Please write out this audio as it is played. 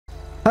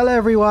Hello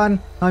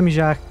everyone, I'm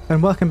Jacques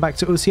and welcome back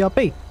to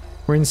OCRP.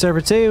 We're in server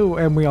 2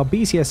 and we are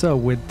BCSO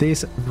with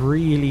this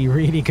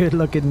really good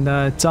looking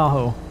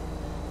Tahoe.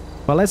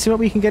 Well, let's see what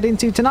we can get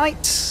into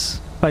tonight.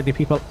 Plenty of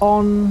people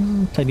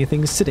on, plenty of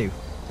things to do.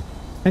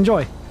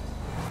 Enjoy.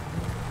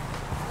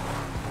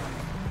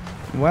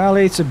 Well,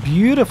 it's a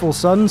beautiful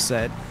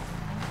sunset.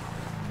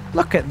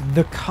 Look at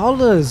the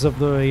colours of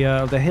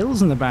the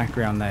hills in the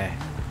background there.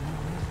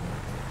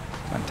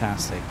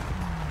 Fantastic.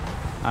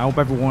 I hope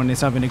everyone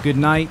is having a good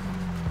night.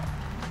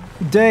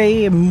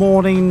 Day,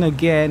 morning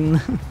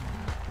again.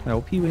 I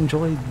hope you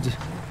enjoyed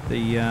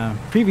the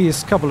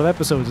previous couple of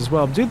episodes as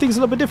well. Doing things a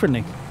little bit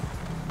differently.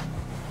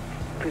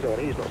 Please don't,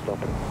 he's not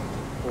stopping.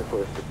 Wait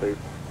for us to boot.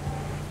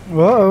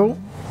 Whoa.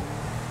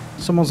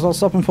 Someone's not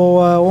stopping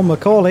for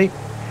Macaulay.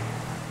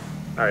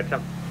 Alright,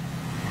 Tim.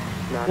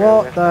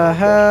 What the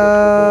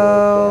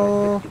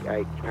hell?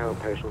 68 pound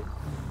postal.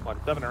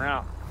 17 or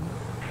out.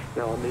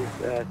 No, on these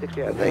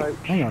 68 Hey, approach.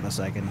 hang on a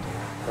second.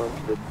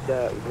 Onto the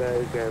dirt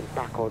road, going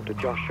back onto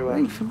Joshua.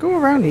 Hey, go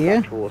around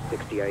here. Towards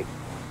 68.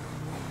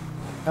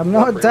 I'm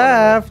not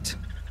daft.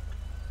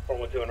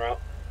 412 en route.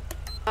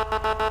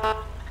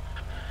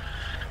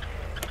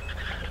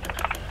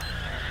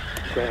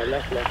 So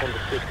left onto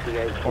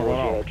 68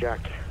 towards Jack.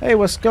 Hey,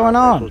 what's going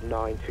on?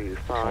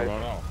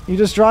 925. You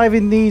just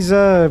driving these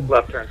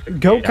Left turn 68.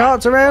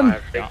 go-karts around?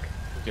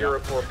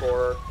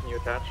 044, can you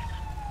attach?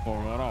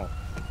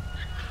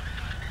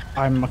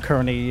 I'm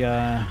currently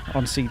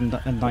on seat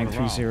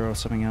 930 or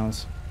something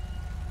else.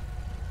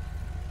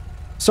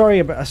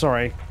 Sorry,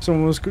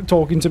 someone was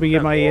talking to me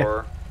in my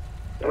ear.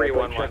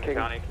 311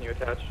 County, can you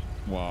attach?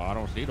 Well, I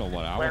don't see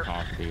nobody. I was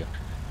talking to you.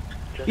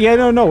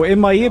 Yeah, no, in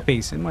my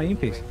earpiece,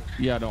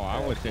 Yeah, no,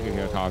 I was sitting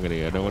here talking to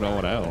you. No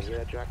one else.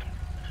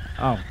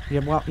 Oh, yeah,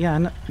 well,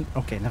 yeah,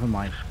 okay, never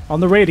mind. On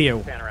the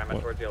radio. Panorama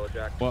towards Yellow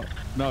Jack. Well,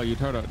 no, you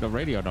turn the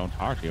radio. Don't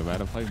talk to you, man.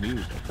 To play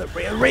music. The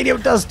radio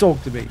does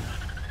talk to me.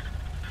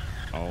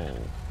 Oh.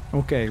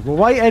 Okay, well,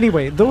 why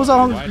anyway? Those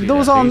on.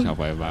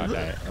 About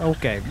that?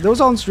 Okay, those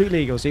aren't street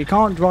legal, so you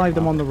can't drive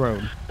them on the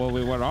road. Well,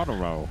 we were on the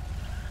road.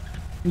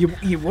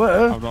 You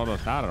were. I was on the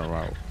side of the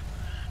road.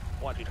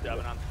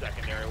 127 on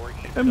secondary.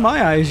 In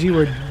my eyes, you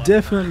were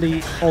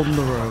definitely on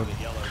the road.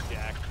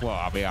 Well,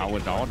 I mean, I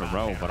was on the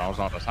road, but I was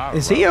on the side.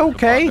 Is of the road. he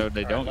okay?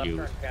 They don't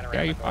use.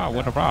 Yeah, you fine.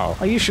 What the problem?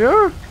 Are you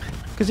sure?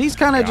 Because he's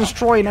kind of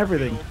destroying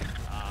everything.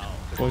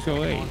 What's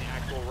your age?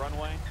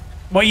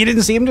 Well, you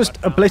didn't see him just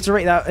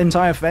obliterate that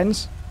entire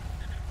fence?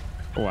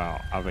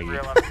 Well, I mean,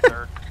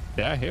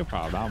 yeah, his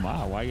problem, not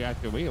mine. Why you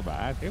asking me about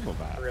it? Ask him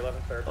about it.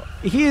 311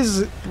 third. He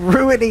is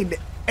ruining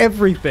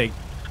everything.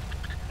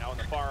 Now in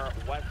the far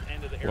west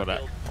end of the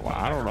airfield. Well,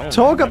 I don't know.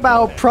 Talk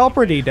about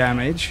property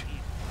damage.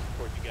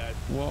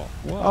 Well,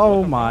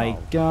 Oh my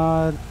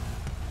god.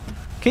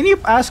 Can you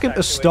ask him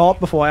to stop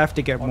before I have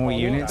to get more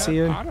units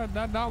here?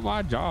 That's not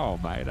my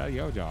job, mate. That's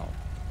your job.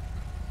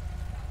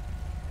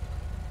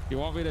 You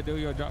want me to do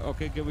your job?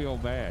 Okay, give me your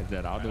badge,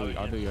 then I'll do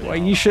your Well,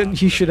 job.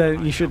 you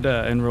should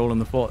enroll in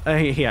the fort.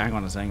 Hey, hang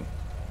on a second.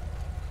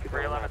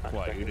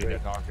 What, you need to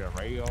talk to the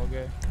radio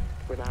again?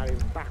 We're now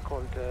back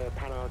onto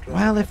Panhard Drive.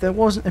 Well, if there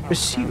wasn't a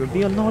pursuit, it would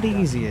be a lot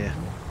easier.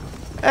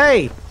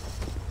 Hey!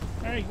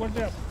 Hey, what's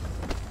up?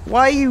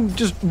 Why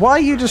are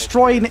you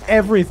destroying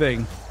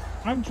everything?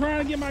 I'm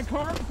trying to get my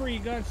car free, you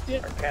got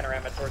stick.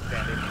 Panorama towards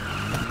Sandy.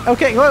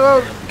 Okay,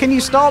 whoa, can you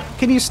stop?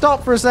 Can you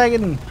stop for a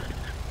second?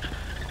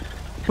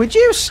 Would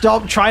you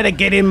stop trying to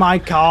get in my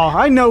car?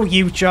 I know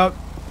you, Chuck.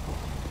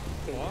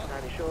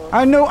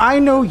 I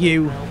know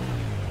you.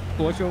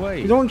 What's your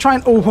way? You don't try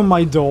and open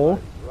my door.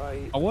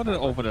 I wanted to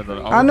open it.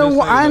 I know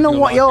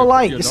what you're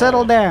like. You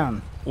settle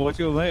down. What's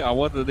your way? I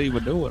wasn't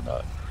even doing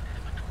that.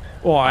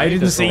 Oh, I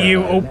didn't see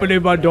you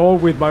opening my door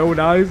with my own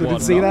eyes. I didn't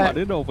see that. I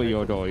didn't open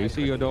your door. You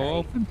see your door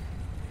open?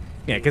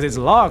 Yeah, because it's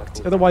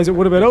locked. Otherwise, it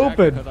would have been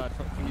open. You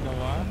know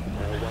why?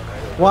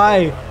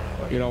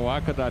 Why? You know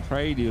why? Because I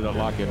trained you to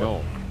lock your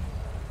door.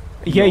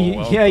 Yeah,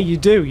 you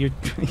do. You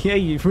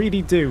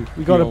really do.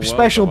 We got a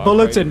special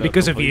bulletin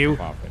because of you.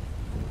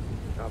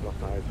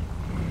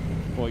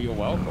 Well, you're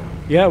welcome.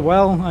 Yeah,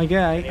 well, I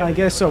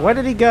guess so. Where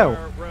did he go?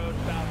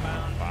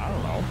 I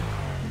don't know.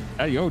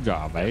 That's your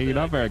job, man. You're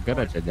not very good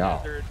at your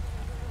job.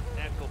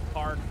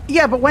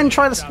 Yeah, but when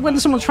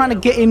someone's trying to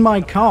get in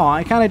my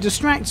car, it kind of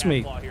distracts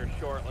me.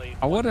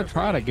 I wouldn't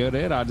try to get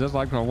in. I just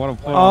like to want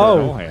to pull on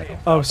the door handle.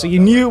 Oh, so you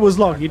knew it was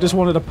locked. You just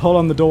wanted to pull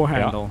on the door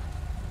handle.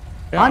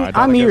 Yeah,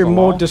 I'm hearing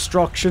more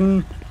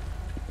destruction.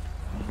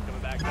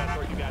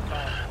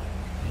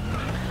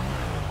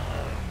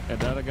 Is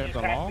that against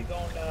the law?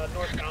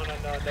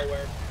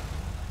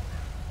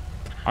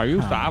 Are you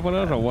stopping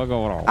us or what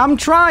going on? I'm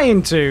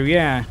trying to,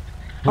 yeah.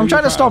 I'm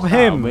trying to stop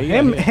him.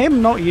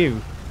 Him, not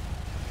you.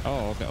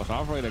 Oh, okay. So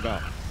I'm ready to go.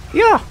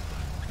 Yeah.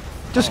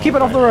 Just keep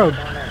it off the road.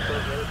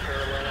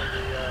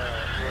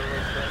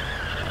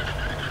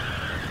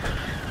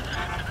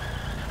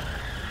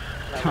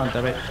 God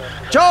damn it.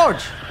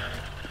 George!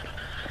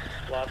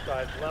 Left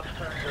side, left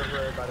turn to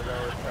road by the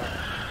railroad track.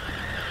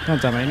 God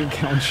damn it, I need to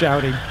get on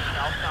shouting.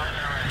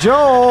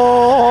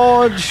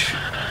 George!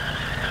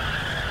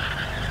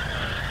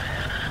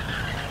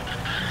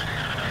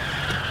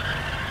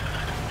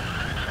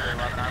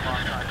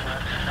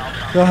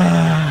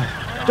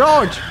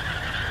 George!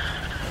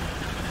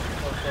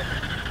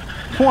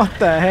 What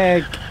the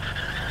heck?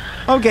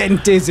 I'm getting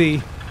dizzy.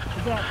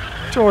 What's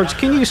up? George,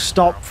 can you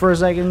stop for a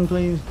second,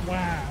 please?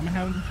 Wow, I'm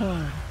having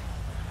fun.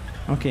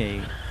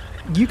 Okay.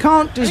 You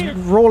can't just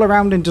roll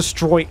around and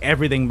destroy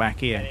everything back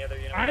here.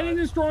 I didn't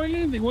destroy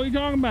anything. What are you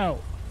talking about?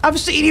 I've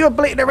seen you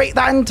obliterate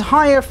that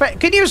entire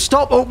Can you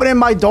stop opening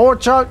my door,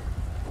 Chuck?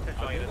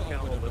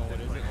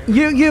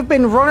 You've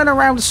been running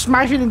around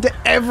smashing into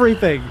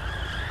everything.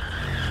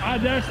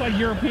 That's like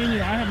your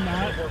opinion. I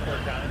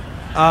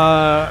have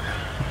not.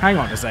 Hang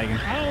on a second.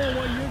 I don't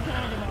know what you're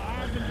talking about.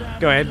 I've been driving.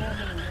 Go ahead.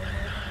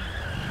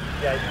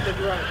 Yeah, you said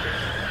you're on the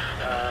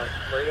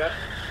street. Where you at?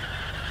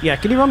 Yeah,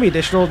 can you run me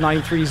additional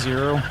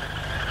 930?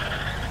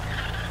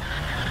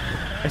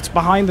 It's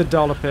behind the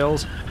dollar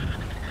pills.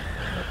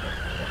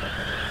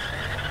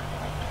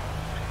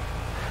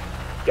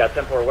 Yeah,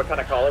 10-4. What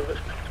kind of call is it?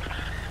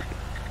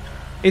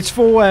 It's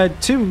for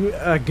two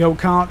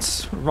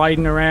go-karts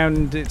riding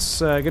around.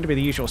 It's going to be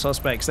the usual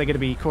suspects. They're going to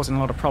be causing a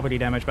lot of property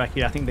damage back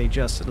here. I think they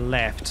just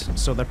left.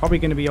 So they're probably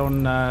going to be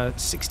on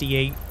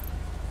 68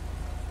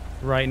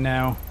 right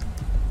now.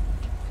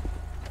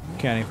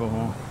 County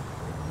 4.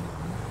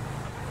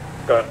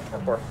 Go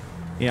ahead, 4-4.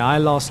 Yeah, I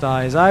lost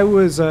eyes. I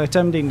was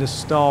attempting to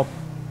stop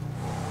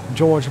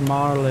George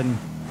Marlin.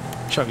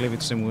 Chuck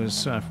Livingston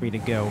was free to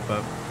go,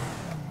 but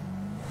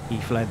he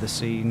fled the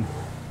scene.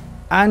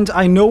 And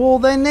I know all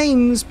their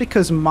names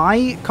because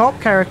my cop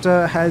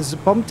character has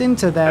bumped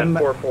into them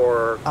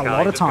 10-4-4. a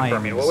lot of times.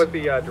 What was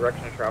the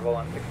direction of travel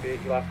on 68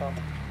 you last saw?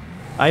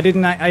 I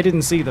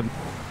didn't see them.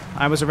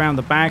 I was around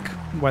the back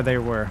where they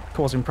were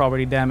causing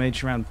property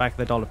damage around the back of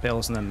the dollar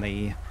bills, and then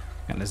they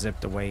kind of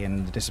zipped away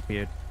and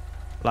disappeared.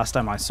 Last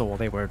time I saw,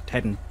 they were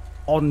heading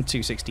on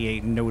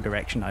 268, no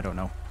direction. I don't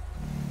know.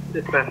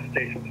 Dispatch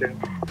Station 2.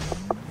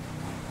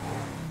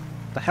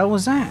 The hell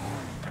was that?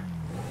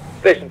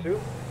 Station 2.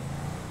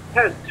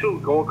 Had two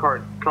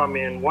go-karts come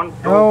in. One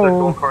drove the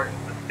Oh. go-kart in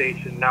the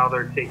station. Now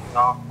they're taking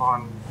off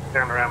on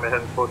Panorama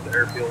heading towards the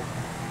airfield.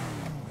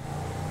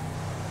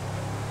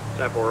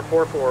 10-4.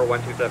 4-4.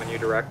 127. You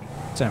direct.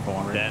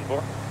 10-4.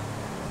 10-4.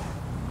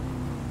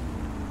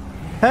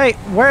 Hey,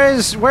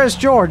 where's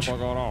George? What's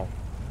going on?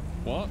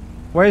 What?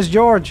 Where's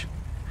George?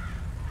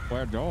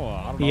 Where George?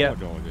 I don't know Yep.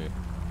 where George is.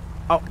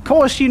 Of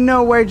course you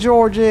know where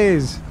George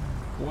is.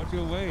 What you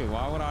mean?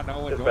 Why would I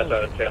know where Dispatch George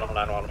out is? of channel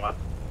 911.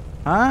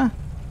 Huh?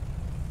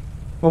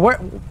 Well, where?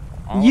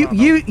 I You don't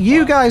know.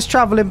 What? guys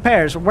travel in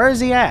pairs. Where is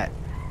he at?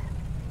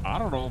 I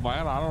don't know,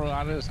 man.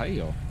 I just hate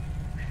him.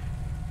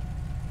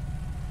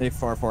 Hey,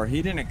 4-4,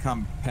 he didn't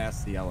come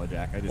past the Yellow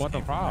Jack. I just What the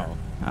came from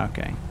there.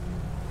 problem?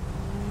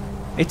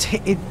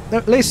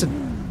 Okay. Listen.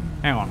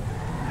 Hang on.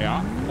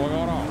 Yeah? What's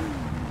going on?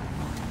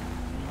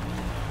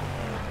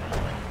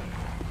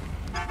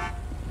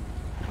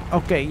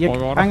 Okay, What's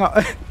going on? hang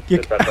on.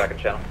 Dispatch back in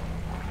channel.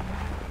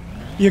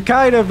 You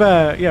kind of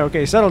yeah.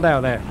 Okay, settle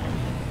down there.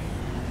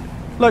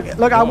 Look. I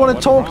Oh, want to what's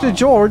the talk to problem?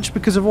 George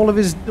because of all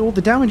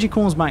the damage he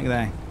caused back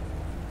there.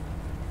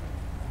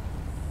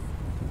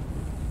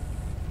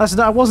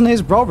 That wasn't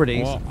his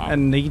property, Well,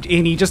 and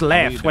he just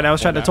left when I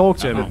was trying to talk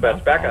to him.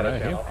 Dispatch back out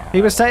of channel.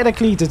 He was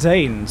technically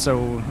detained,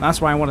 so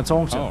that's why I want to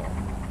talk to him.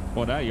 Oh.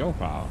 Well, that's your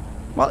problem.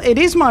 Well, it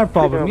is my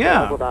problem, Figure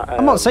yeah. out about that,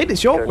 I'm not saying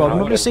it's your going problem.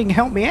 I'm on. just saying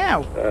help me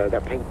out.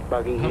 That pink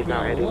buggy, he's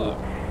now Help me heading what?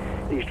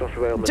 east off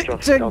the rail.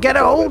 To get a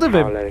hold of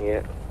him.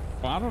 It.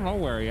 Well, I don't know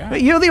where he at.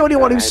 But you're the only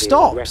one who Heading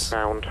stops.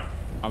 westbound.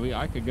 I mean,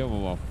 I could give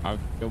him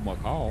a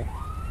call.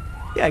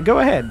 Yeah, go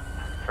ahead.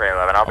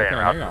 311, I'll be Okay, en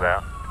route hang to on.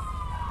 that.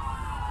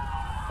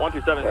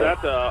 127. Is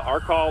that our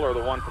call or the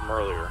one from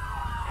earlier?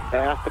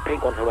 That's the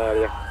pink one from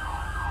earlier.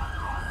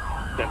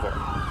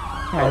 10-4.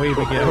 Oh, here we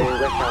go.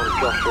 Westbound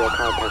Joshua,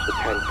 car past the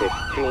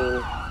 1015.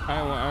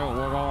 Hey, what's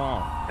going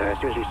on? As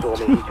soon as he saw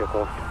me, he took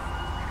off.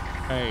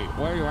 Hey,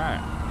 where you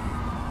at?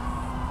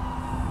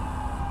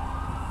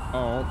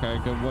 Oh, okay.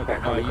 Cause what?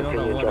 Kind You of don't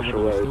know continuing what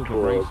Joshua with the Road stupid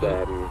towards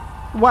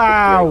bracelet?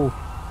 Wow.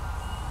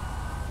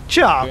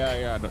 Chuck.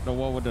 Yeah, the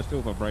one with the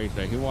stupid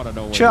bracelet. He want to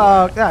know where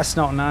Chuck, you that's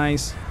not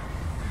nice. at.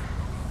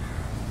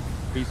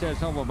 He said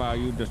something about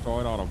you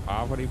destroyed all the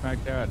property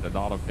back there at the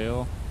dollar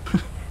bill.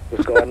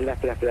 Let's go on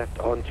left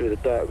onto the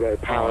dirt road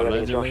Oh, paralleling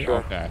allegedly? Joshua.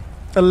 Okay.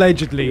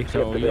 Allegedly.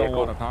 So the you don't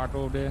vehicle. want to talk to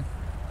him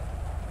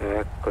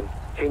then?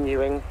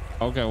 Continuing.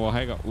 Okay, well,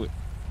 hang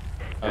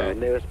on.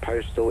 Nearest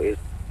postal is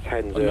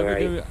Let me 1008.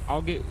 give you,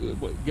 I'll get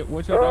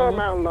what's your Oh, number?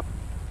 Mount Lo-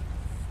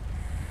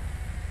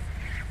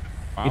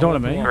 You don't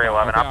want me?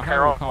 311, Okay, I'm I'll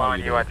Carol call calling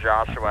you then. and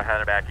Joshua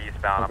headed back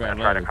eastbound. Okay, I'm going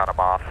to try to love cut him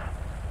off.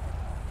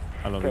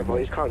 I love you, Careful,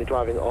 bye. he's currently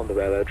driving on the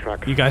railroad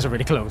track. You guys are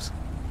really close.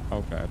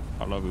 Okay,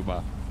 I love you,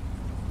 bye.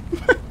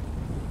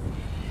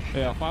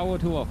 Yeah,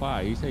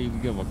 51205. You say you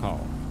can give him a call.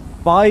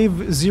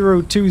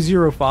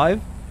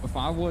 50205.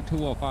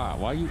 51205.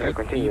 Why you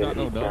Continue you not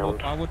know eastbound. double? Turn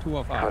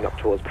 51205. up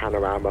towards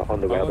Panorama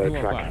on the railroad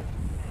track.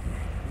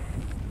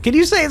 51205. Can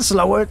you say it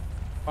slower?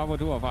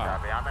 51205.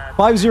 Copy, I'm at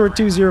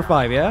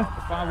 50205, yeah?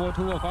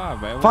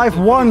 51205, man.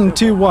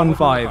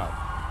 51215.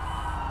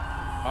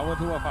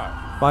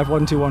 51205.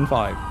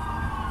 51215.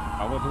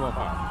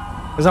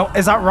 51205.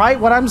 Is that right?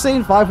 What I'm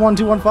saying?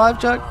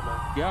 51215, Chuck?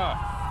 Yeah,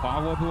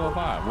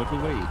 51215. What you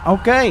mean?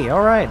 Okay.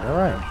 All right.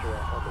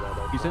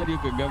 You said you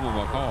could give him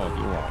a call if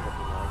you want.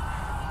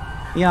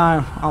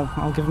 Yeah,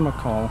 I'll give him a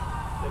call.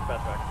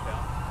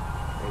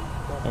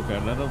 Okay,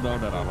 let him know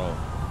that I know.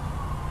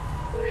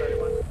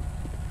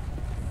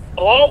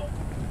 Hello?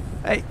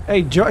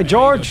 Hey,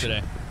 George.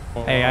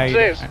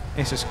 Hey,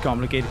 It's just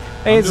complicated.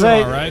 Hey, it's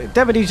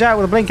Deputy Jack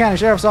with the Blaine County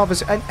Sheriff's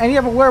Office. Any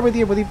other word with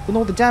you with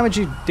all the damage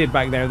you did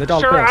back there? The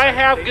dog. Sir, I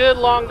have good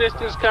long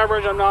distance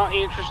coverage. I'm not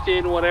interested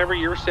in whatever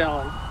you're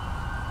selling.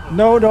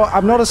 No,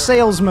 I'm not a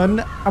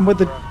salesman. I'm with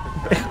the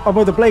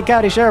Blaine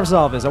County Sheriff's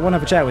Office. I want to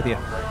have a chat with you.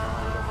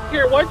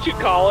 Here, what you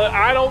call it?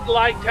 I don't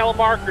like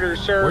telemarketers,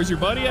 sir. Where's your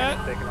buddy at?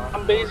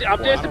 I'm busy.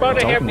 I'm just about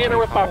to have dinner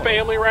with my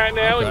family right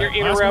now, and you're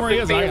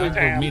interrupting family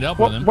time. Meet up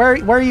with him. Where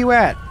are you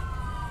at?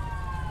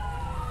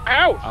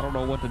 House. I don't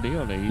know what the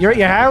deal is. You're at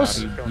your house?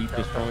 He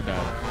destroyed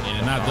that.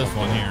 Yeah, not this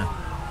one here.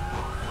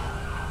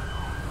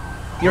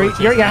 You're at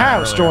your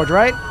house, George,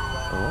 right?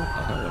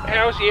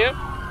 House, yep.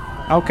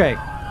 Okay.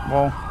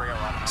 Well,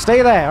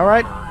 stay there, all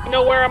right? You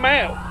know where I'm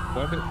at.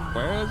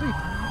 Where is he?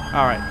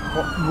 All right.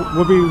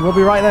 We'll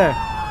be right there.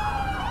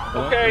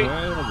 Okay.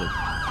 Where is he?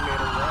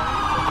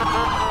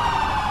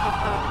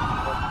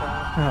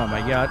 Oh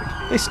my God,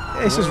 this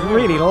is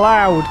really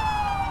loud.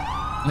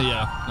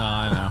 Yeah, no, I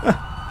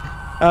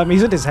know.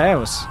 He's at his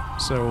house,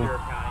 so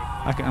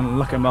I can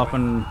look him up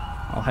and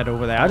I'll head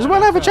over there. I just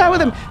want to have a chat with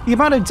him. The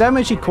amount of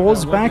damage he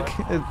caused back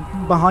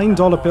behind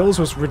Dollar Bills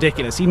was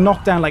ridiculous. He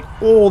knocked down like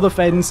all the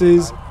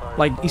fences,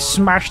 like he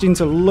smashed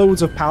into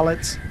loads of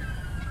pallets.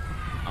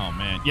 Oh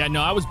man, yeah,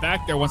 no, I was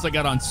back there once I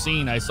got on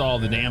scene. I saw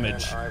the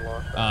damage.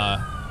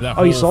 That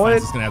you saw it?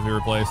 It's gonna have to be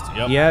replaced.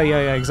 Yep.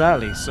 Yeah,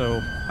 exactly.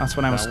 So that's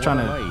when I was trying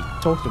to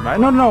talk to him about it.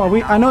 No,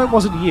 I know it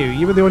wasn't you.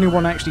 You were the only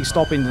one actually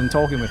stopping and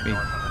talking with me.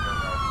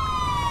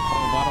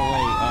 Oh, by the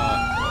way,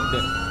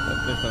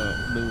 this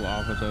new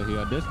officer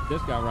here, this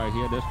guy right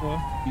here, this one,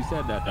 he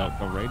said that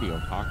the radio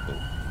talked to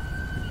him.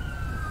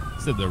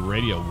 Said the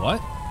radio what?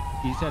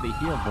 He said he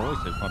hear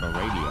voices on the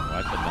radio.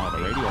 I said no,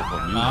 the radio for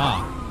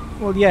music.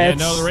 Well, yeah.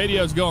 No, the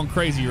radio's going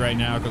crazy right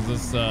now because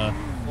this. Yeah,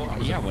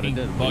 but it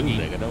does buggy.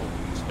 music. I don't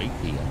speak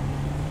to you.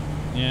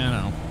 Yeah, I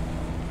know.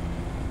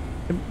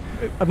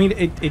 I mean,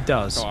 it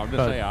does. So I'm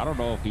just saying, I don't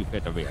know if he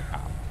fit to be a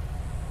cop.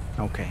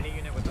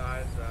 Okay.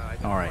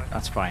 All right,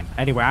 that's fine.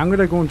 Anyway, I'm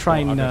gonna go and try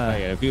and.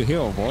 If you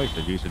hear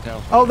voices, you should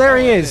tell. Oh, there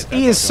he is.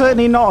 He is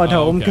certainly not at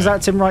home because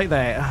that's him right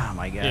there. Oh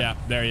my God. Yeah,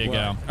 there you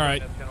go. All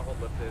right.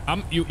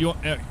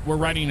 We're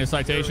writing a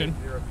citation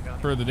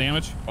for the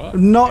damage.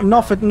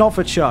 Not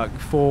for Chuck.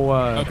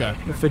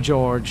 For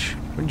George.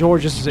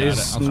 George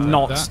is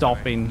not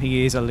stopping.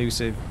 He is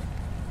elusive.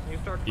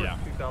 Yeah.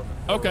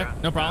 Okay,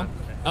 no problem.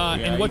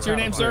 And what's your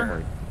name,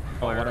 sir?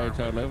 Oh, what are you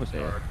trying to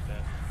say?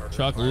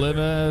 Chuck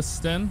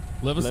Livingston?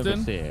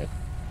 Livingston.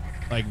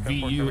 Like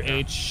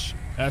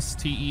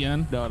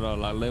VUHSTEN? No,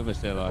 like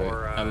Livingston, like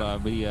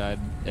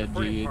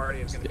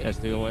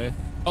LIVINGSTON.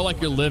 Oh,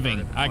 like you're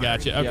living. I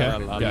got you. Okay. Yeah,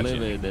 gotcha.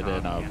 living and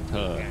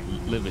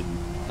then living.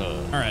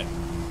 All right.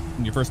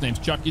 And your first name's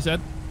Chuck, you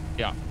said?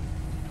 Yeah.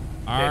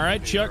 All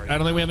right, Chuck. I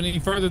don't think we have any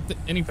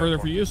further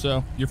for you,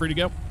 so you're free to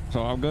go.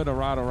 So I'm good to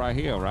ride right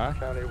here, right?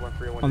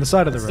 On the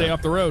side of the road. Stay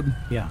off the road.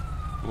 Yeah.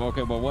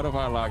 Okay, but what if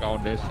I like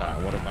on this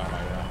side? What if I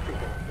like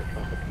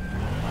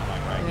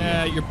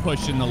yeah, you're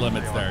pushing the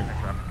limits there.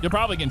 You'll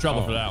probably get in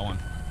trouble for that one.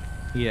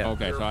 Yeah.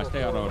 Okay, so I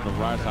stay on the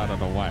right side of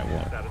the white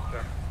one.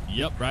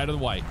 Yep, right of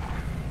the white.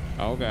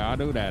 Okay, I'll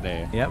do that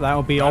then. Yep,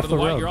 that'll be right off of the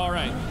white, road. you're all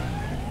right.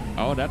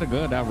 Oh, that's a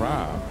good, that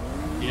ride.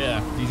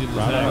 Yeah, it's easy to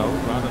Right say.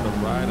 on the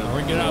right.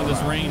 We're gonna get out of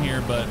this rain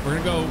here, but we're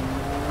gonna go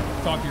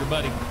talk to your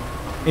buddy.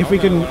 If we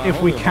can. Yeah,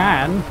 if we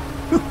can.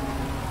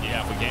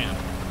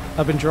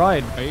 I've been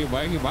tried. He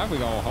might be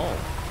going home.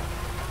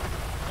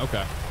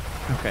 Okay.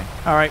 Okay.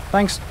 All right.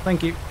 Thanks.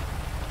 Thank you.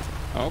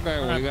 Okay,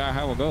 well, you gotta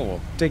have a good one.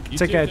 Take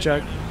care,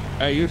 Chuck.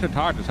 Hey, you should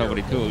talk to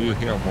somebody too. You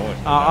hear a voice.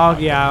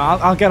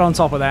 I'll get on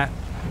top of that.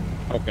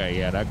 Okay,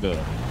 yeah, that's good.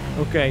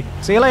 Okay.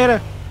 See you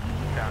later.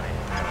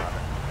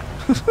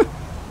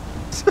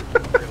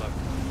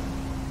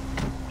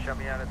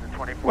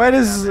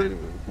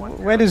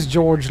 Where does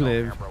George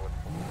live?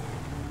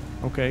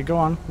 Okay, go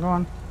on.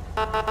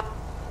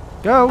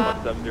 Go.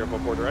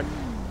 7044 direct.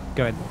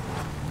 Go ahead.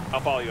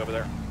 I'll follow you over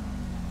there.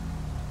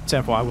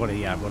 10-4. I've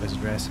got his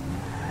address.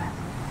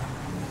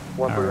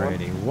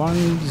 131.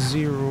 Alrighty.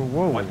 10.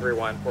 Whoa.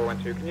 131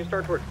 412. Can you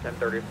start towards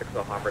 1036?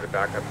 I'll hop right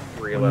back up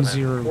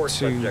 311. 4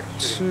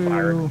 subjects shooting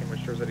fire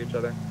extinguishers at each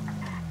other.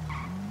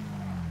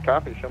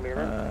 Copy. Show me your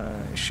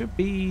name. It should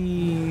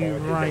be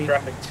right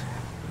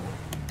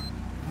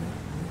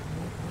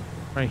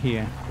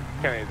here.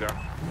 County 0.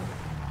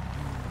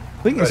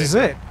 I think this is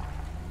it.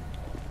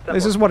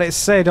 This is what it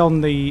said on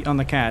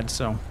the CAD.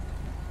 So.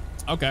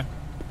 Okay.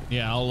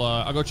 Yeah,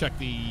 I'll go check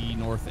the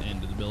north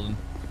end of the building.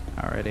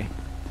 Alrighty.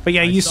 But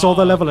yeah, you saw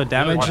the level of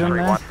damage in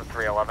there?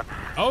 311.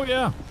 Oh,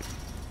 yeah.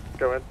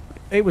 Go ahead.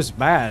 It was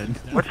bad.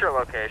 What's your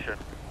location?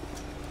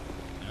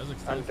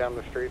 I'm down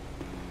the street.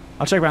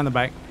 I'll check around the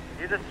back.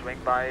 you just swing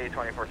by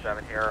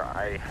 24/7 here?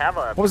 I have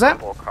a What was that?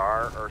 purple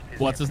car. Or excuse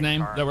me, What's his a pink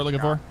name car. that we're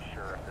looking Not for?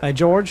 Sure if this is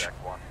George? the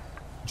correct one.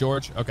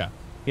 George? Okay.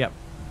 Yep.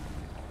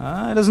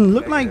 It doesn't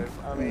look like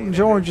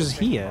George is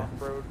here.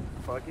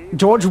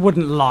 George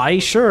wouldn't lie,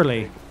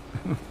 surely.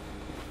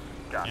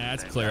 Yeah,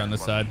 it's clear on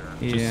this side.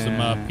 Yeah. Just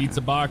some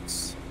pizza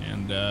box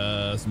and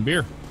some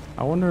beer.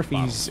 I wonder if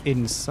he's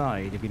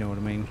inside, if you know what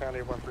I mean.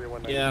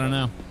 Yeah, I don't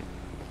know.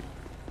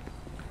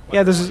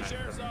 Yeah,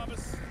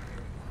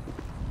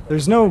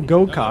 there's no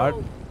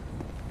go-kart.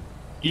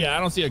 Yeah, I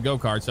don't see a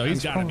go-kart, so he's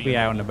He's got to probably be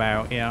out and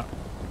about, yeah.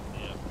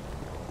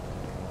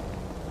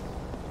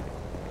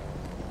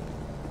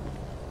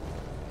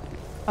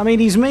 I mean,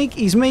 he's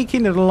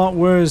making it a lot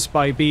worse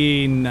by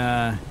being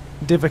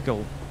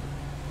difficult.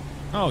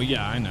 Oh,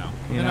 yeah, I know.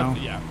 You know?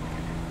 Yeah.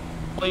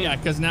 Well, yeah,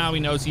 because now he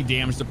knows he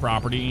damaged the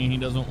property and he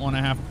doesn't want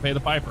to have to pay the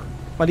piper.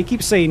 But he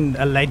keeps saying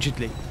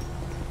allegedly.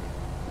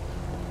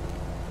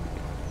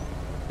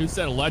 Who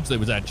said allegedly?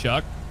 Was that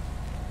Chuck?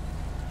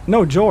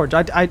 No, George.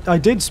 I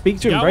did speak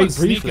to him very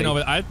briefly. Sneaking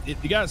over.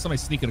 You got somebody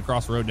sneaking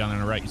across the road down there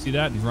on the right. You see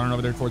that? He's running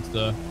over there towards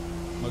the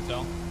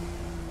motel.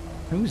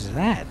 Who's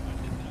that?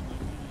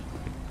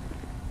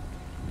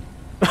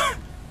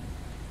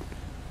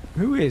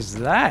 Who is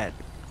that?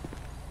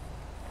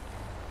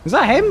 Is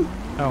that him?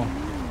 Oh.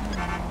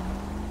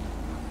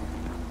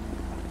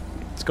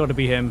 It's got to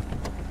be him.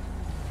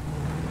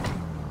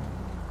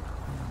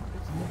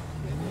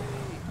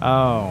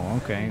 Oh,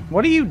 okay.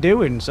 What are you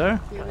doing, sir?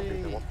 Hey,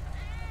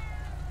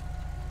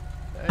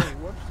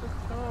 watch the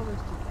car,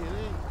 Mr.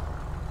 Kitty.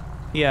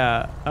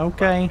 Yeah,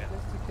 okay.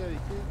 Mr. Kitty,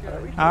 keep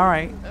going.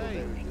 Alright.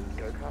 Hey,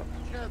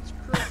 cat's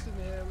Chris in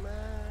here,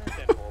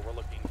 man. We're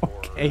looking for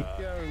Okay.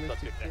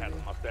 subject that has a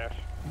mustache.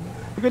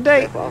 Good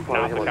day. I'll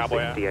follow him on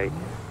 68.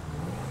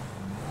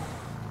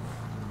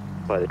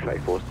 By the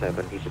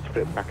 24/7, he's just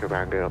flipped back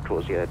around going up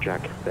towards the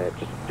jack. They're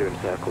just doing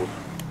circles.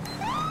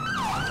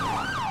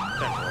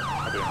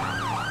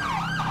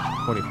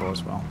 44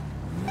 as well.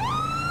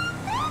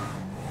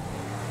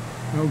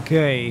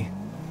 Okay.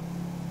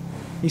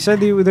 He said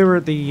they were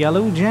at the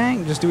Yellow Jack,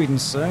 just doing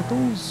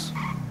circles.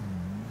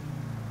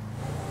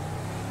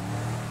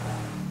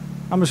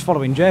 I'm just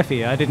following Jeff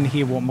here. I didn't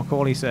hear what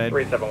Macaulay said.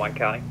 371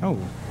 county. Oh.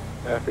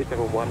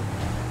 371.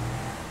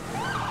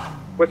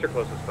 What's your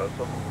closest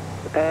postal?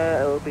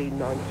 It'll be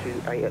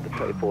 928 at the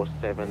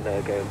 24/7.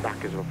 They're going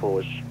back as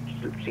before.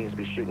 Seems to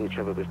be shooting each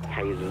other with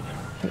tasers.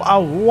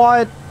 Oh,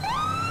 what?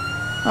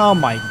 Oh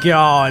my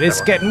god,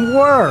 it's getting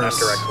worse.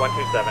 Direct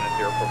 127 and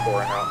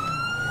 044 en route.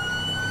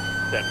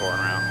 10-4 en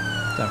route.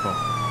 10-4.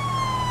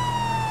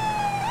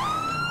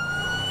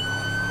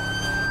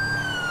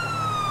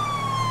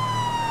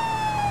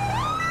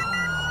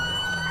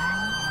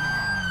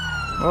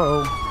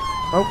 Uh-oh.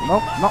 Oh, no,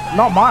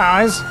 not my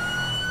eyes.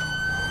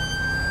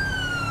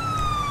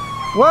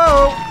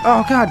 Whoa!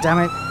 Oh, god damn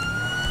it.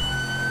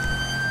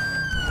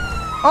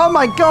 Oh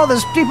my god,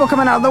 there's people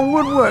coming out of the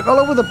woodwork all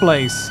over the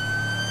place.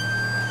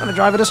 I'm gonna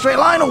drive in a straight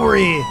line over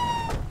here.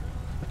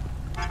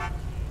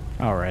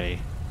 Alrighty.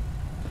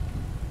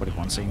 What do you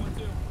want to see?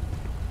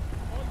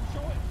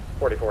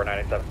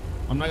 4497.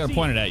 I'm not going to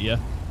point it at you.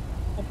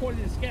 I'll point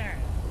it in the sky.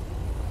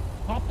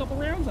 Popped up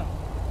around off.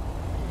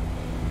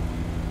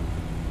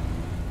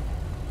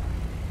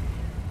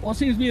 Well, it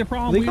seems to be a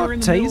problem. They We got were in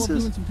the middle of tasers?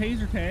 doing some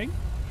taser tag.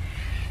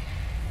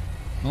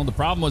 Well, the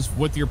problem was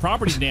with your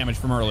property damage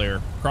from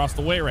earlier. Across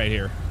the way right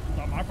here.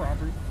 Not my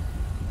property.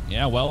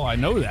 Yeah, well, I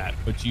know that.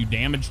 But you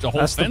damaged a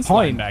whole That's the fence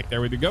line point. back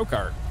there with your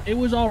go-kart. It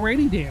was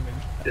already damaged.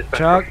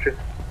 Chuck, Yeah,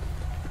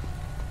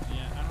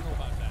 I don't know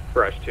about that.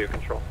 Brush 2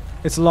 control.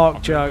 it's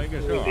locked, Chuck. I'm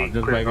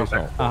just making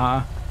sure.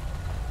 Uh-huh.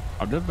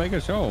 I'm just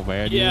making sure,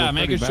 man. You Yeah, look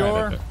making pretty bad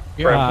sure. at it.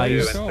 Ah, he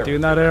was doing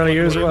that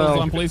earlier as well.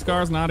 On police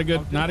cars, not a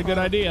good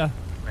idea.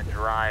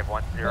 Drive Do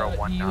you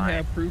 1019.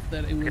 have proof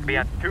that it was... Could be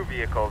on 2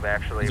 vehicles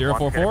actually. 044?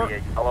 One's gonna be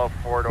a yellow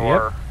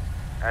 4-door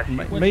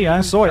SUV. Me,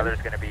 I saw The it.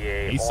 other's gonna be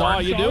a He saw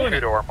orange you doing it.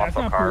 2-door That's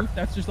muscle not car. proof.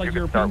 That's just like You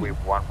your can start opinion.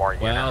 with one more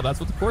unit. Well, that's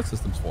what the court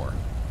system's for.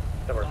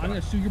 I'm going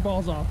to sue your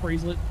balls off,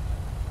 Bracelet.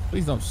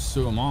 Please don't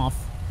sue him off.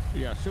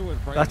 Yeah, sue it.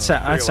 That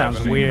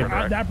sounds weird.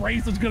 That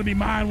bracelet's going to be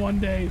mine one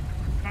day.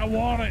 I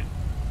want it.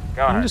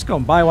 Go I'm ahead. just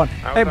going to buy one.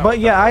 Hey, but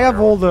yeah, I have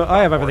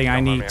everything I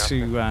need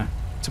to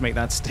make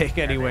that stick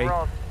And they anyway. were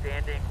all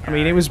standing, I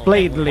mean, it was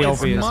blatantly As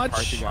obvious.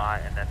 much,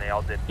 and then they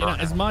all did you know, burn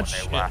as it much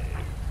when they left.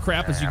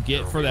 crap as you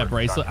get for that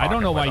bracelet, I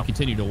don't know why you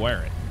continue to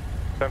wear it.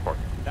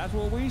 That's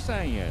what we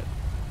saying it.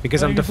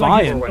 Because I'm I think it's like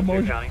defiant. his Western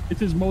emotion- County. It's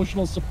his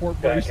emotional support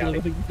Yeah, bracelet. County.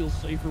 I think he feels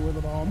safer with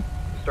it on.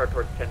 Start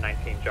towards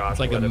 1019 Josh. It's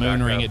like a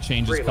moon ring. It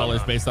changes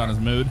colors based on his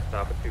mood.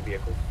 Stop with 2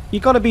 vehicles. You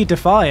got to be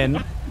defiant,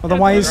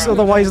 otherwise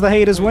the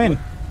haters win.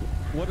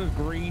 What does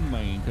green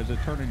mean? Because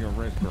it's turning your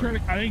wrist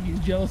green. I think he's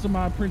jealous of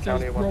my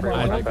princess County robot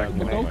 131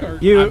 with back.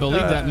 go-kart. You, I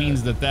believe that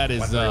means that is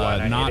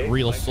 131, not 98.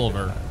 real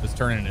silver. It's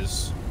turning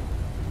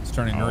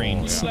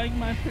green. You like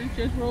my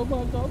princess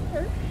robot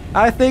go-kart?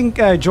 I think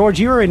George,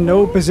 you are in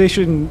no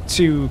position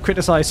to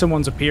criticize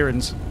someone's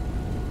appearance.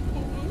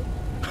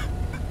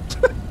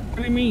 What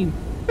do you mean?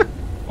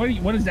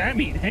 What does that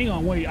mean? Hang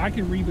on, wait. I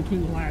can read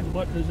between the lines.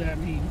 What does that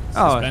mean?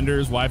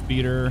 Suspenders, wife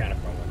beater.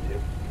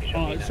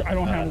 So I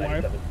don't have a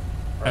wife.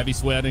 Heavy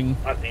sweating.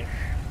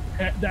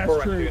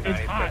 That's true. It's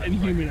hot and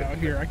humid out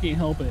here. I can't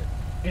help it.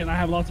 And I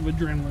have lots of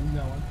adrenaline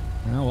going.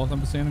 Well,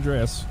 welcome to San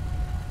Andreas.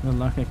 Well,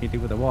 nothing I can do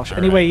with a wash. All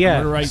Anyway, right. yeah.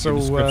 I'm gonna write so, your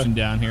description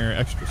down here.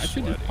 Extra I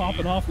should sweaty. just pop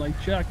it off like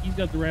Chuck. He's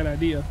got the right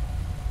idea.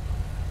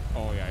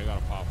 Oh yeah, you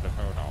gotta pop the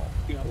hood off.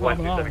 You know, pop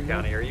it off. 127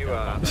 County, are you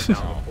down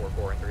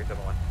 44 and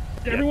 371?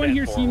 Everyone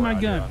here seen my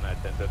gun? On that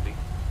 1050.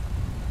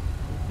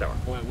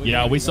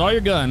 Yeah, we saw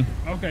your gun.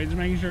 Okay, just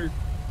making sure.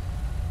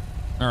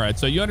 All right,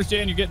 so you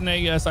understand you're getting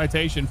a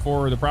citation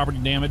for the property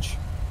damage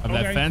of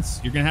that fence.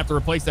 You're gonna have to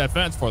replace that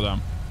fence for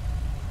them.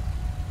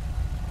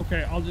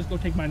 Okay, I'll just go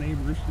take my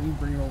neighbors and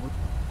bring it over.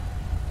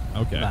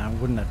 Okay. I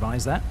wouldn't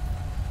advise that.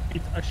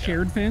 It's a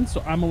shared fence,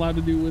 so I'm allowed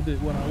to do with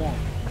it what I want.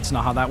 That's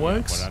not how that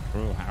works. Well, that's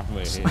true.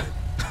 Halfway here.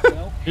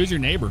 Well, Who's your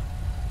neighbor?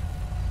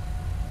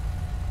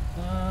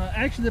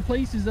 actually, the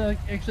place is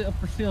actually up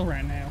for sale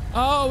right now.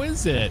 Oh,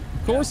 is it?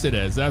 Of course it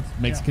is. That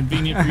makes it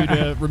convenient for you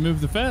to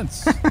remove the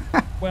fence.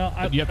 Well,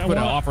 You have to put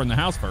an offer in the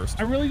house first.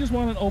 I really just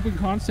want an open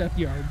concept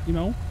yard, you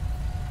know?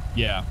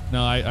 Yeah.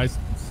 No, I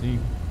see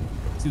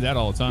that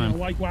all the You time. know,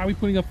 like, why are we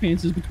putting up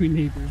fences between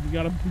neighbors? We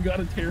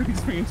gotta tear these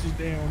fences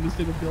down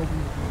instead of building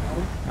them.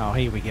 You know? Oh,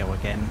 here we go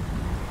again.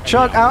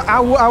 Chuck, I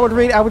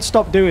would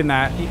stop doing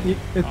that.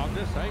 I'm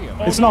just saying.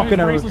 It's Oh, not his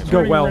going bracelet's to go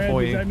turning well red.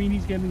 for Does you. that mean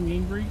he's getting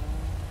angry?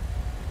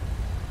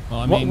 Well,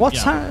 I mean,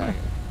 What's yeah.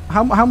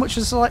 how much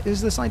is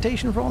the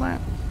citation for all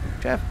that,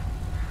 Jeff?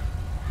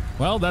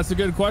 Well, that's a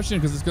good question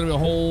because it's going to be a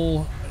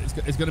whole.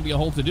 It's going to be a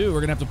whole to do.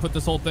 We're going to have to put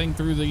this whole thing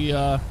through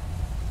the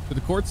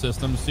court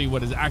system to see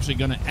what is actually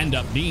going to end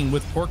up being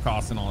with court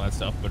costs and all that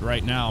stuff. But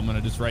right now, I'm going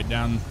to just write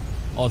down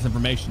all this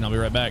information. I'll be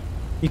right back.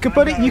 You could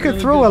put it. You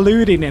could throw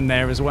eluding in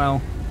there as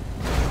well.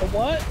 A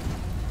what?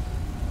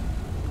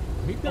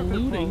 He got the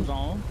clothes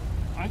on.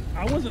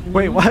 I wasn't.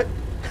 Wait, lewd. what?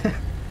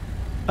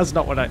 That's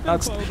not what I.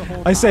 That's.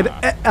 I said.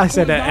 I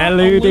said Well, not a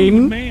lewd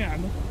eluding.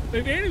 man.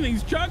 If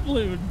anything's Chuck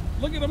lewd.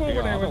 Look at him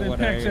over there with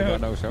his pecs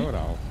out. No shirt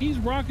on. He's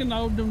rocking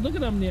all them. Look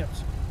at them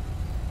nips.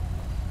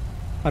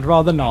 I'd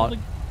rather not.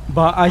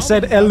 But I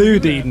said think I'll do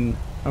that. eluding.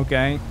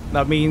 Okay,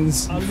 that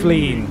means Eluding.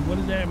 fleeing. What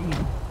does that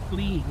mean?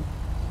 Fleeing.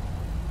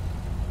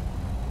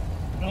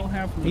 I don't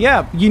have. to.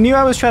 Yeah, you knew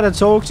I was trying to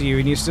talk to you,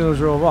 and you still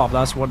drove off.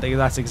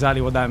 That's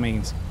exactly what that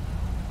means.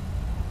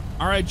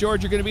 All right,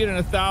 George, you're going to be in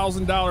a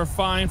 $1,000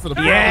 fine for the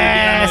property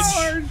Yes!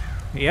 damage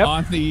Yep.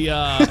 on the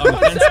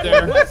fence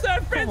there. What's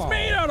that fence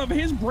made out of?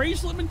 His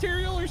bracelet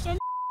material or something?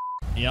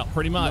 Yeah,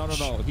 pretty much.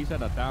 No. He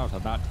said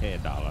 1,000, not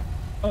 $10.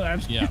 Oh,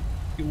 that's Yeah,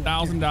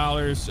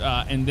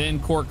 $1,000, and then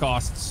court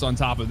costs on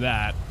top of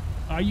that.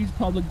 I use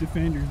public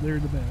defenders. They're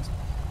the best.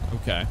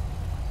 Okay.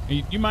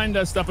 You mind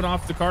stepping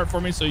off the cart for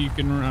me so you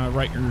can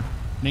write your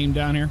name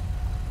down here?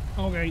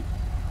 Okay.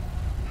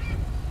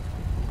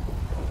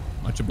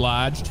 Much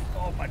obliged.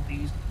 Oh, my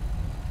D's.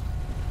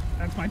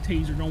 That's my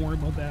taser. Don't worry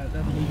about that.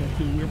 That's legal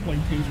too. We're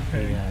playing taser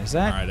tag. Yeah, is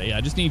All that? right, yeah,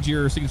 I just need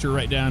your signature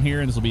right down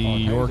here, and this will be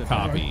your taser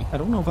copy. I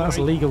don't know if that's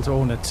legal to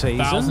own a taser.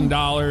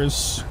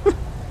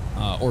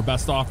 $1,000 or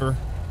best offer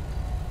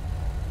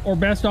Or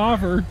best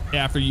offer.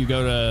 after you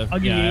go to I'll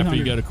give you after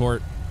you 800. go to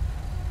court.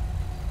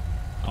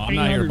 Oh, I'm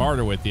not here to 800.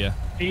 barter with you.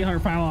 800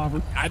 final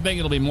offer. I think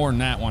it'll be more than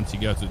that once you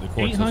go through the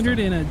court 800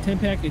 system. and a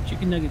 10-pack of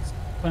chicken nuggets.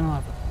 Final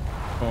offer.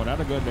 Oh,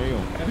 that's a good deal.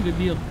 That's a good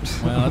deal.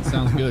 Well, that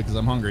sounds good because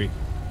I'm hungry.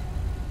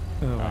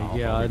 Oh my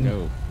There god. we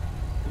go.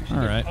 All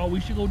right. Oh, we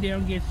should go down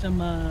and get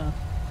some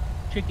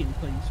chicken,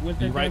 please. What's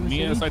You that write down me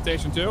the in a city?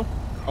 citation too?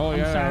 Oh, I'm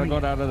yeah, let's signing go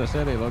it. down to the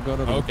city. Let's go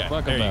to the Okay,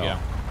 Cluckin' there you Bell.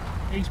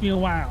 go. Takes me a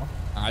while.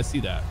 I see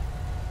that.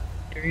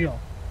 There you go.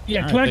 Yeah,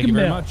 All right, thank you Cluckin'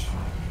 very Bell. much.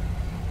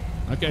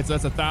 Okay, so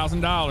that's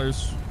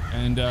 $1,000,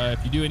 and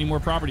if you do any more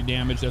property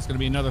damage, that's going to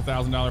be another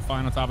 $1,000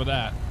 fine on top of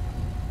that.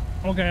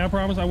 Okay, I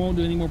promise I won't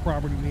do any more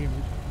property damage.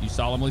 You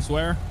solemnly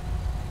swear?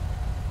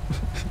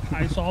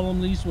 I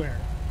solemnly swear.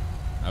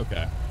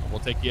 Okay, we'll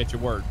take you at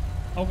your word.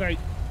 Okay.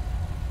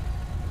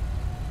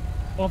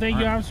 Well, thank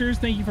you, All right. officers.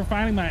 Thank you for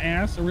finding my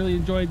ass. I really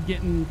enjoyed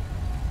getting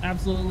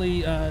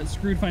absolutely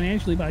screwed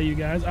financially by you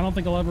guys. I don't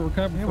think I'll ever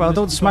recover. Yeah, from well, this,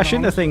 don't to be smash quite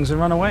into honest. things and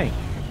run away.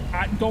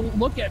 Don't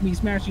look at me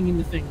smashing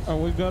into things. Are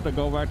we good to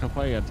go back to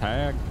play a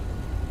tag?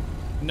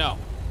 No,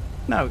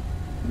 No.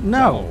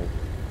 No.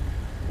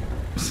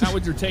 not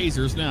with your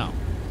tasers. No.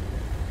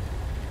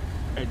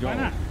 Hey, Why Joe.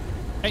 not?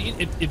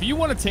 Hey, if you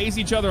want to tase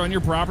each other on your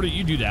property,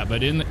 you do that.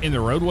 But in the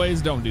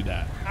roadways, don't do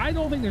that. I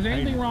don't think there's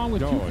anything wrong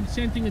with two George.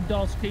 consenting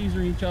adults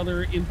tasering each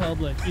other in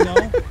public. You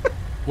know.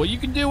 Well, you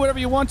can do whatever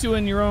you want to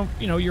in your own,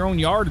 your own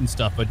yard and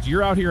stuff. But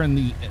you're out here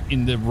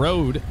in the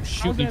road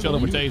shooting each other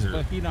with tasers.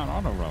 But he's not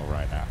on the road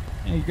right now.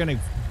 And you're gonna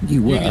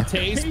You you get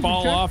tased, Taser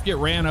fall check. off, get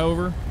ran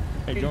over.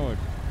 Hey, George.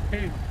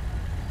 Hey.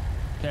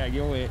 Tag,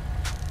 you're it.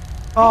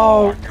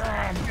 Oh. God,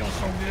 I feel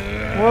so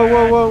good. Whoa,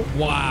 whoa,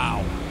 whoa.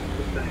 Wow.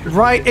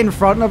 Right in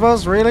front of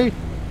us, really?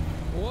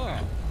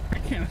 What? I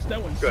can't.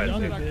 That one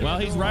stung a bit. Well,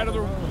 he's right of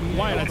the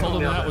white. I told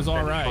him that was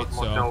all right.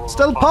 So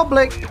Still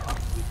public.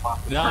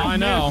 no, I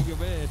know.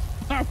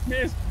 I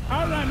missed.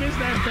 How did I miss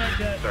that fat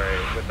gut? Sorry,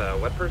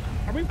 with what person?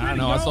 Are we I don't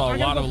know. I saw a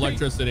lot of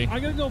electricity. I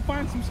gotta go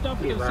find some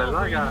stuff to sell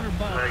for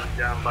 $800.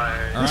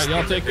 All right,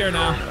 y'all take care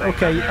now.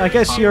 Okay, I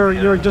guess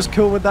you're just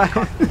cool with that.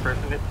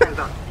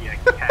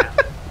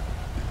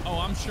 Oh,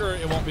 I'm sure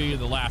it won't be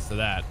the last of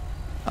that.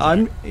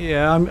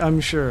 I'm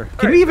sure.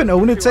 Can we even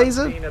own a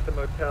taser? At the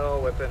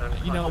motel with an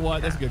You know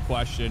what? That's a good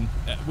question.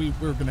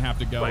 We're gonna have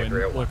to go and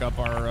look up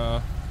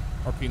our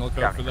penal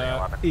code for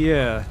that.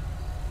 Yeah.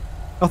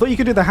 I thought you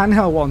could do the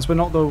handheld ones, but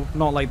not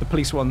like the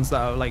police ones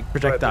that are like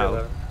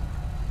projectile.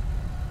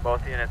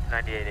 Both units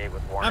 98.8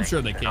 with warning. I'm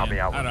sure they can.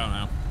 I don't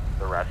know.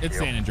 The rescue. It's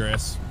San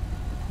Andreas.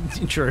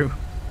 True.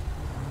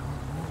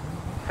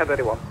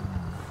 1031.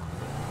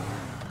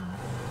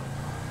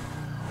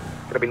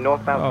 Gonna be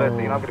northbound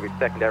 13. I'm gonna be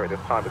secondary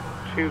this time. It's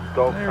 2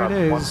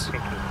 go-karts, 1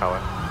 pink in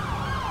color.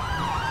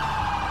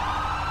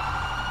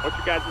 What's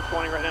your guys'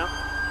 warning right now?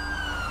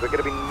 We're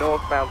gonna be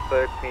northbound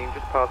 13,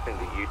 just passing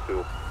the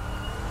U2.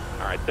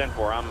 All right,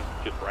 10-4. I'm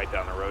just right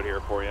down the road here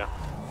for you.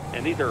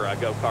 And these are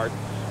go-karts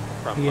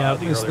from yeah,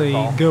 the it's earlier the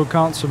call.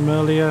 go-karts from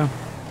earlier.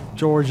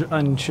 George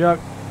and Chuck.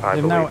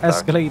 They've now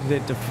escalated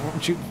it to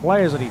shoot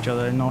flares at each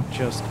other and not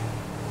just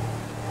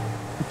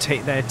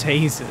take their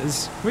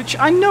tasers, which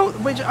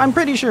I'm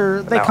pretty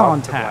sure they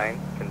can't have.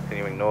 Lane,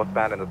 continuing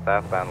northbound in the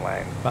southbound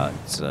lane.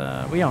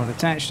 But we aren't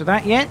attached to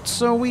that yet,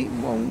 so we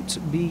won't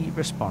be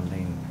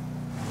responding.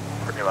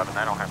 11,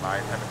 I don't have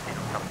eyes. I haven't seen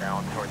them come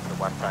down towards the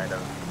west side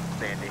of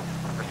Sandy.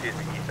 Or excuse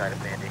me, east side of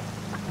Sandy.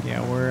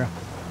 Yeah, we're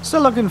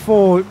still looking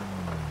for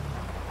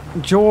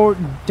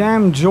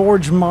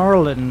George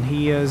Marlin.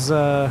 He is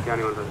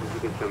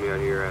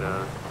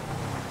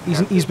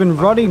he's been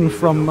running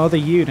from other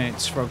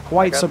units for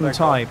quite some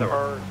time.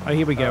 Oh,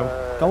 here we go.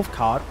 Golf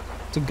cart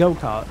to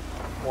go-kart.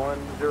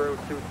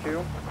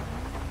 1022.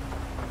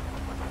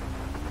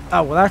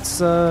 Oh, well,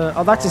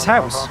 that's his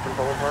house.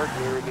 Boulevard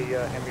near the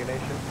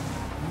ammunition.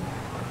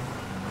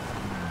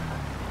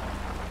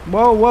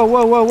 Whoa, whoa,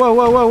 whoa, whoa, whoa,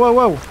 whoa, whoa, whoa,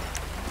 whoa.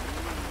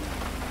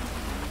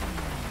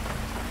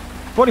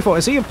 44,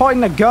 is he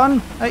pointing a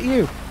gun at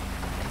you?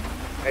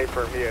 Hey,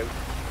 firm, he is.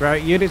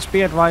 Right, units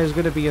be advised, there's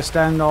going to be a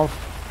standoff.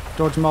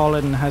 George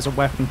Marlin has a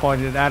weapon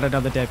pointed at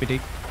another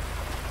deputy.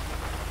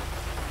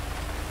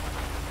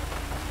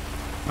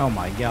 Oh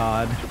my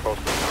god.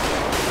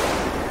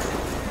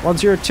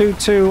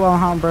 1022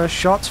 Alhambra,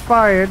 shots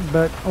fired,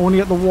 but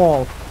only at the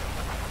wall.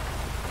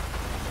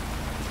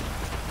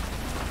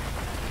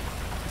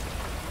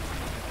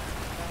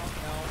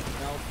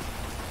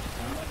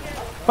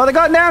 Put the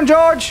gun down,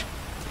 George!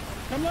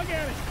 Come look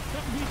at it.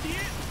 Do you see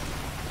it?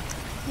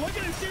 Look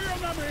at the serial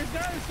number. It's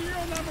got a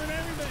serial number and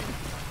everything.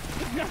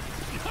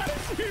 It's got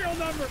a serial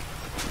number.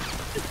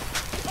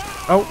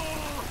 Oh.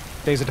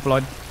 Taser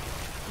deployed.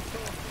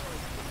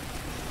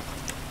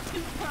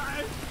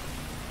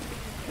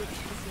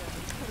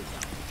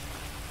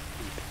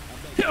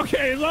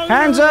 Okay, as long as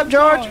hands up,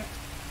 George!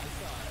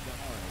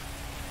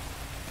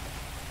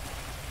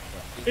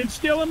 It's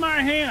still in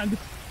my hand.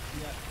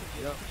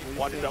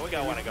 We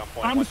got one at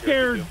gunpoint. I'm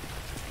scared.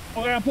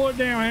 Okay, I'll pull it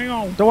down. Hang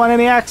on. Don't want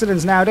any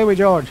accidents now, do we,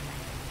 George?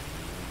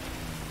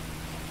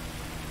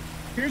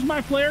 Here's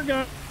my flare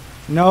gun.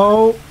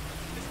 No.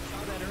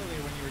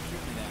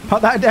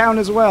 Put that down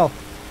as well.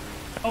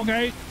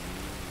 Okay.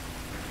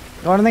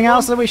 Got anything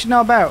else that we should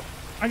know about?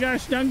 I got a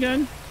stun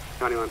gun.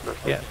 21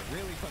 Yeah.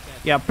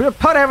 Yeah,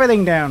 put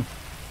everything down.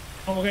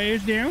 Okay,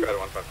 it's down. Got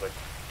one quickly.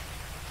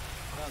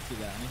 I don't see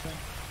that. Anything?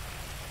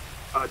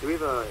 Do we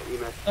have a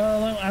EMS?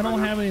 I don't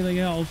have anything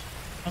else.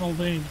 I don't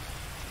think.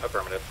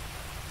 Affirmative.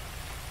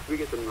 Can we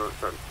get them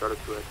started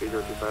to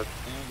 3025?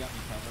 Anyone got me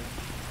covered?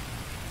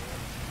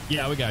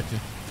 Yeah, we got you.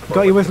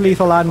 Got you with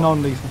lethal and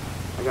non-lethal.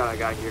 I got a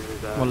guy here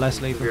who's well, less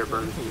lethal. severe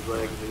burns to his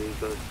legs and he's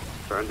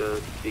starting to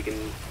speak in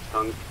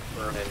tongues.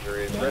 Burn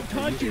injuries. Don't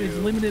touch it. It's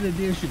limited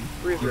edition.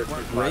 You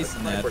weren't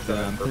racing that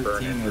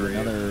 13 with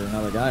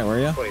another guy, were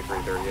you?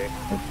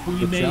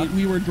 2338.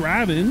 We were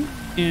driving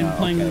and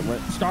playing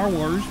Star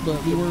Wars,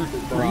 but we were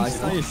I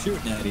saw you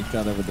shooting at each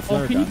other with the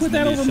flare guns. Can you put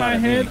that over my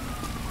head?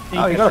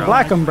 Oh, you got a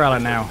black umbrella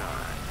now.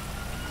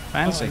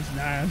 Fancy. Oh, it's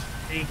nice.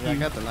 Thank you. I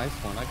got the nice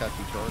one. I got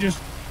you, George.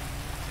 Just,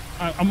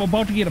 I'm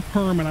about to get a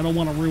perm and I don't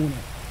want to ruin it.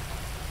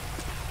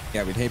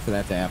 Yeah, we'd hate for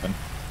that to happen.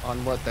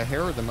 On what, the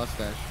hair or the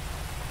mustache?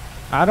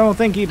 I don't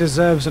think he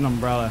deserves an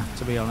umbrella,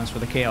 to be honest, for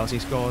the chaos he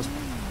scores.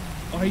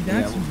 Oh, hey,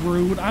 that's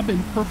rude. I've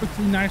been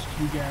perfectly nice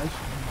to you guys.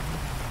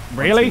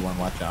 Really?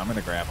 Watch out. I'm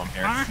gonna grab him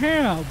here. I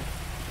have.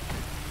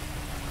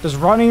 Just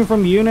running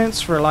from units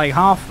for like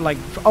half, like,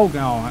 oh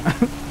no,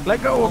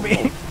 let go of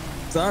me.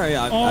 Sorry,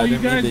 I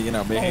didn't mean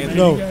to, be handy.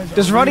 No,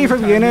 just running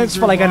from units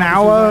for like an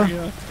hour.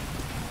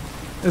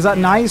 Is that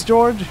nice,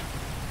 George?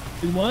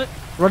 What?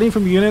 Running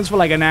from units for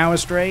like an hour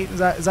straight. Is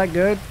that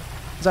good?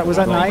 Was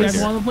that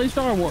nice? I want to play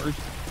Star Wars.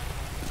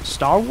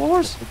 Star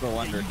Wars? We'll go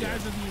under You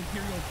guys are the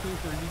Imperial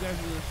Troopers. You guys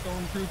are the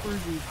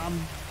Stormtroopers, and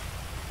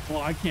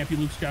well, I can't be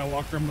Luke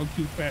Skywalker. I'm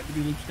too fat to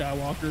be Luke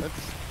Skywalker.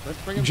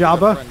 Let's bring him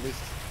Jabba? to the front.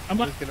 I'm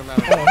not. Get him out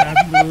of Oh,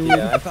 that's rude.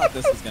 Yeah, I thought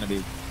this was gonna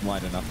be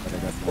wide enough, but I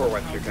guess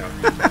 412 count.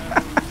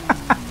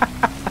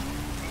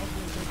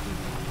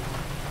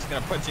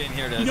 gonna put you in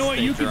here to. You know what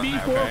you could be,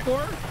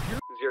 404?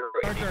 Zero,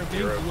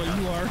 You're what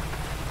you are.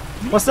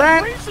 What's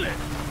that? Bracelet.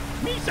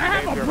 Means I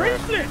have a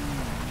bracelet.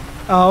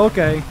 Oh,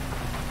 okay.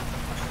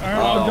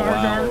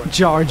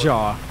 Jar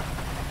Jar.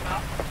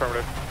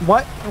 Affirmative.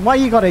 Why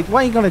you gotta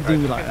do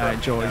like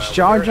that, George?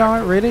 Jar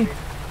Jar, really?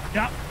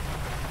 Yep.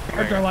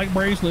 Jar Jar like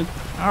bracelet.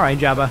 All right,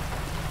 Jabba.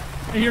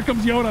 And here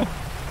comes Yoda.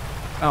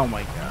 Oh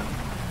my God.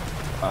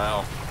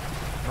 Wow.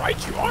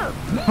 Right, you are.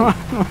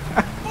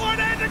 Boy,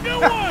 that's a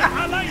good one.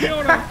 I like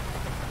Yoda.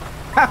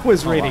 That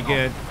was really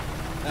good.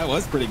 That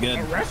was pretty good.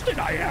 Arrested,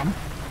 I am.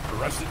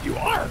 Arrested, you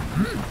are.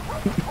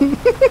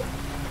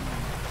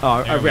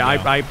 Oh,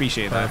 I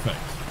appreciate that.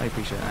 Perfect. I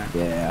appreciate that.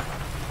 Yeah.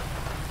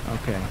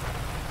 Okay.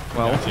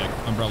 Well. Gotcha.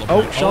 Umbrella.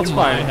 Oh, plate. shots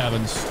my fired.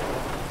 heavens.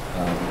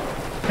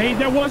 Hey,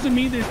 that wasn't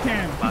me this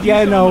time.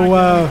 Yeah, no.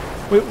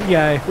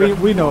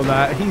 We know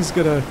that.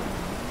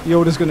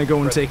 Yoda's gonna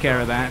go and take care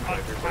of that.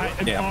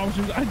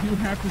 Officers, I do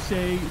have to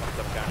say,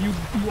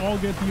 you all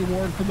get the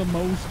award for the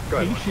most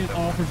patient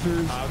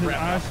officers.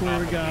 I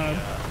swear to God.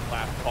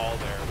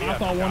 I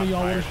thought one of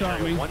y'all would have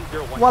shot me.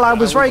 Well, I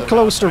was very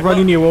close to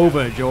running you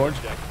over, George.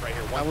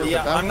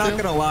 Yeah, I'm not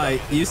gonna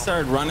lie. You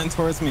started running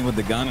towards me with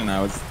the gun, and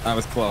I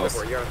was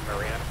close.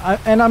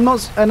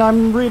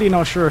 I'm really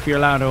not sure if you're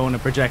allowed to own a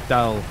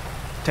projectile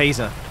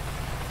taser.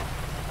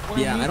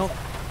 Yeah, I don't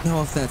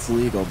know if that's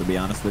legal, to be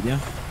honest with you.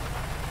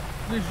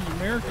 This is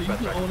America. You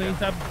can own any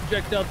type of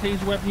projectile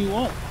taser weapon you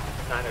want.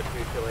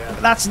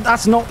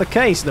 That's not the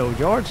case, though,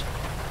 George.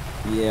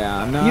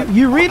 Yeah, I'm not.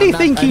 You really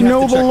think you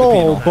know the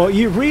law, but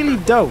you really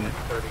don't.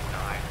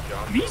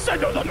 At least I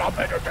know the law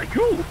better than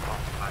you.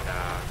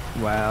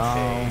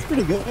 Well, it's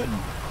pretty good.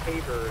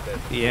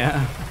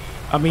 Yeah.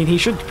 I mean, he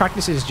should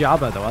practice his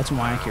Jabba, though. That's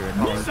more accurate.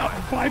 These are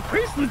 5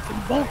 bracelets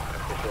involved.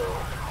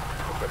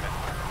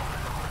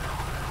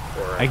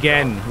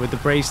 Again, with the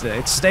bracelet.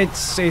 It's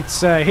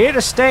here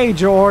to stay,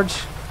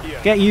 George.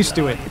 Get used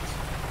to it.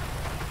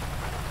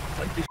 It's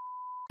like the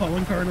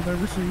calling card I've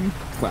ever seen.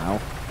 Wow.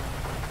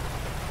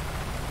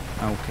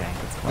 Okay.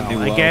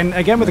 Well,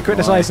 again with the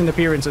criticizing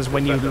appearances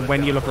when you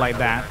look like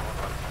that.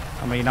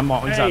 I mean, I'm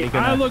not exactly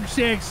gonna. I look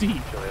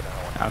sexy.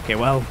 Okay,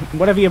 well,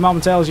 whatever your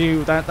mom tells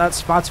you,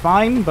 that's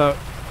fine. But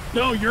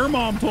no, your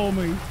mom told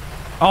me.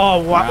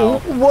 Oh wow!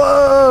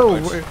 Whoa!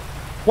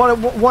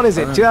 What is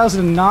it?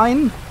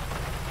 2009?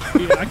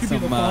 Yeah, I could be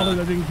the father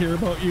that didn't care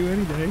about you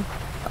any day.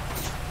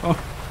 Oh.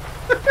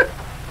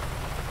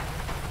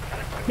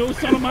 No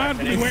son of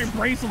mine ain't wearing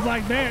bracelets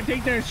like that.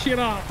 Take that shit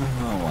off.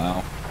 Oh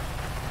wow.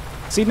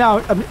 See now,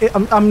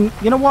 I'm.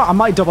 You know what? I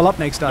might double up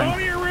next time. Go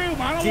to your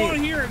room. I don't want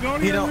to hear it. Go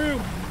to your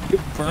room. You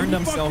burned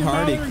him so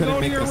hard he couldn't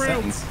make the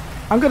sentence.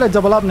 I'm gonna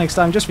double up next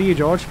time just for you,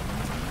 George.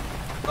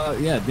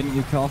 Yeah. Didn't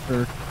you call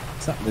for?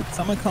 Did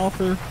someone call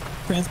for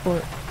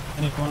transport?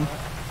 Anyone?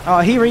 Oh,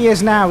 here he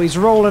is now. He's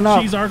rolling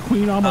up. She's our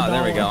queen on the ball.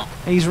 There we go.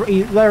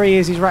 There he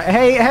is. He's right.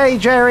 Hey,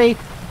 Jerry,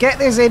 get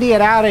this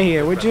idiot out of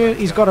here, would you?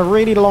 He's got a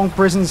really long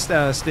prison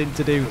stint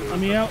to do. Let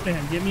me out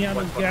then. Get me out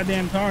of this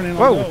goddamn car and then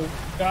I'll go.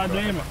 God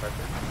damn it.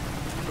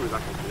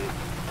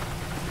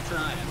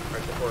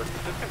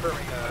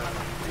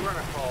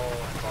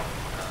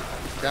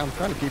 Yeah, I'm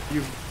trying to keep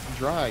you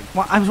dry.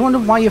 Well, I was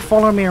wondering why you're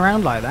following me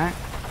around like that.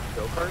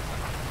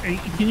 Hey,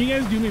 can you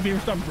guys do me a favor?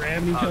 Stop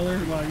grabbing each other.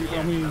 Like,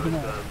 I mean, come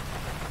on.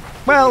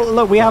 Well,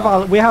 look, we have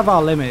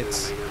our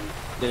limits.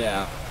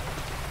 Yeah.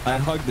 I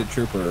hugged the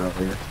trooper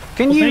earlier.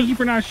 Thank you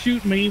for not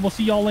shooting me. We'll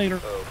see y'all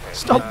later.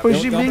 Stop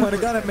pushing me. Don't put a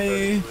gun at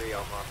me.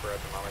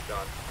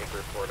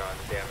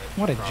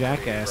 What a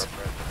jackass.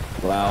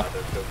 Wow.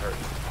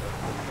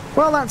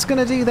 Well, that's going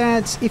to do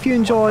that. If you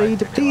enjoyed,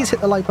 please hit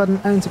the like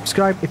button and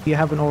subscribe if you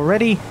haven't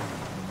already.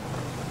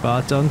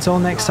 But until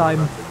next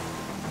time,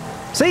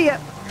 see ya!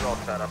 You're all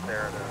set up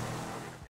there.